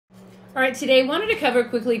All right, today I wanted to cover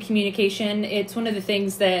quickly communication. It's one of the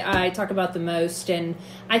things that I talk about the most, and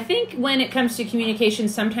I think when it comes to communication,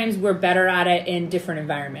 sometimes we're better at it in different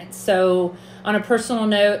environments. So on a personal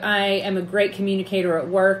note, I am a great communicator at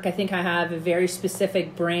work. I think I have a very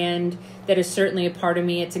specific brand that is certainly a part of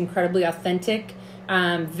me. It's incredibly authentic,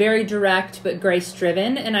 very direct, but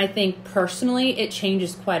grace-driven, and I think personally it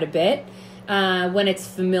changes quite a bit. When it's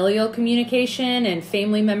familial communication and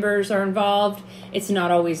family members are involved, it's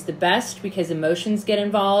not always the best because emotions get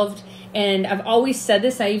involved. And I've always said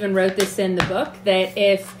this, I even wrote this in the book, that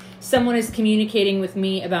if someone is communicating with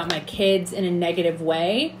me about my kids in a negative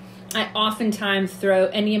way, I oftentimes throw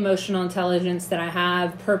any emotional intelligence that I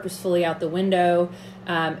have purposefully out the window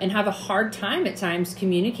and have a hard time at times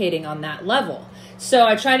communicating on that level. So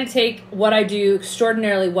I try to take what I do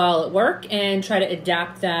extraordinarily well at work and try to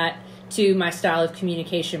adapt that to my style of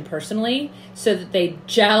communication personally so that they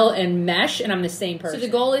gel and mesh and I'm the same person. So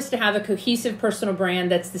the goal is to have a cohesive personal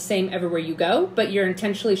brand that's the same everywhere you go, but you're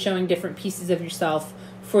intentionally showing different pieces of yourself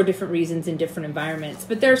for different reasons in different environments.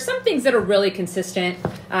 But there are some things that are really consistent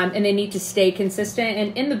and they need to stay consistent.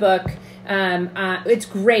 And in the book, it's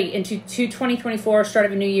great into 2024, start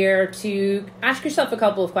of a new year, to ask yourself a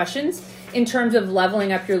couple of questions in terms of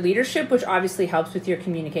leveling up your leadership, which obviously helps with your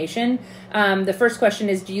communication. The first question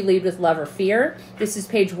is, do you lead with love or fear? This is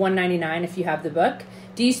page 199 if you have the book.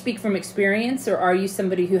 Do you speak from experience, or are you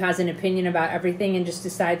somebody who has an opinion about everything and just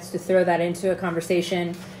decides to throw that into a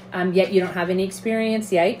conversation, yet you don't have any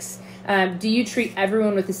experience? Yikes. Do you treat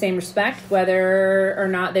everyone with the same respect, whether or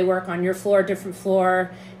not they work on your floor, different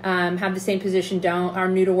floor, have the same position, are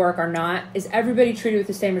new to work or not? Is everybody treated with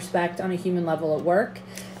the same respect on a human level at work?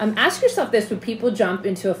 Ask yourself this: would people jump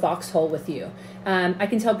into a foxhole with you? I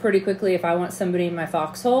can tell pretty quickly if I want somebody in my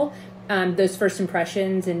foxhole. Those first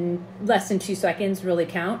impressions in less than 2 seconds really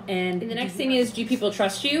count. And the next thing is, do people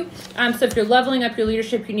trust you? So if you're leveling up your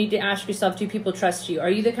leadership, you need to ask yourself, do people trust you? Are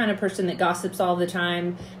you the kind of person that gossips all the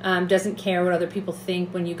time, doesn't care what other people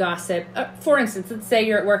think when you gossip? For instance, let's say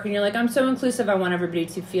you're at work and you're like, I'm so inclusive, I want everybody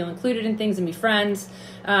to feel included in things and be friends.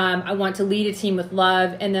 I want to lead a team with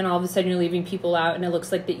love, and then all of a sudden you're leaving people out and it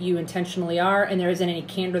looks like that you intentionally are, and there isn't any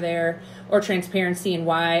candor there or transparency in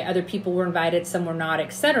why other people were invited, some were not,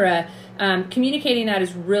 etc. Communicating that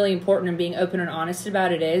is really important, and being open and honest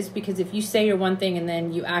about it is, because if you say you're one thing and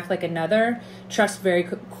then you act like another, trust very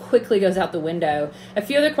quickly goes out the window. A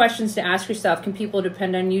few other questions to ask yourself: can people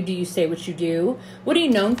depend on you? Do you say what you do? What are you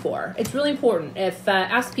known for? It's really important.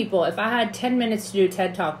 Ask people, if I had 10 minutes to do a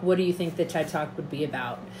TED Talk, what do you think the TED Talk would be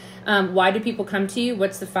about? Why do people come to you?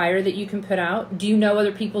 What's the fire that you can put out? Do you know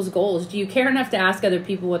other people's goals? Do you care enough to ask other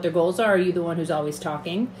people what their goals are? Are you the one who's always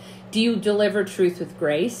talking? Do you deliver truth with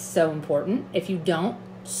grace? So important. If you don't,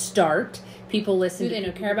 start. People listen. They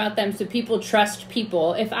don't care about them, so people trust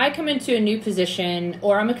people. If I come into a new position,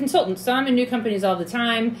 or I'm a consultant, so I'm in new companies all the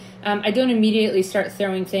time, I don't immediately start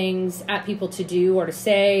throwing things at people to do or to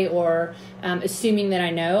say, or assuming that I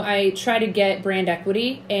know. I try to get brand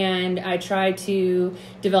equity, and I try to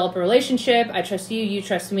develop a relationship. I trust you, you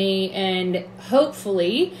trust me, and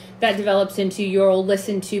hopefully that develops into you'll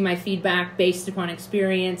listen to my feedback based upon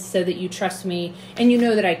experience so that you trust me and you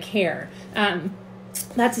know that I care.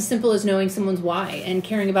 That's as simple as knowing someone's why and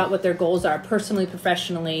caring about what their goals are, personally,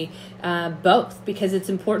 professionally, both, because it's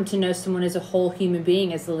important to know someone as a whole human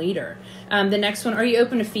being as the leader. The next one, are you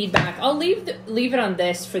open to feedback? I'll leave it on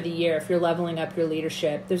this for the year if you're leveling up your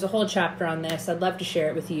leadership. There's a whole chapter on this. I'd love to share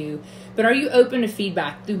it with you. But are you open to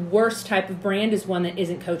feedback? The worst type of brand is one that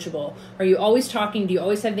isn't coachable. Are you always talking? Do you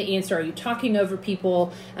always have the answer? Are you talking over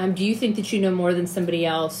people? Do you think that you know more than somebody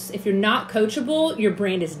else? If you're not coachable, your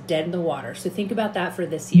brand is dead in the water. So think about that for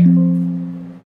this year.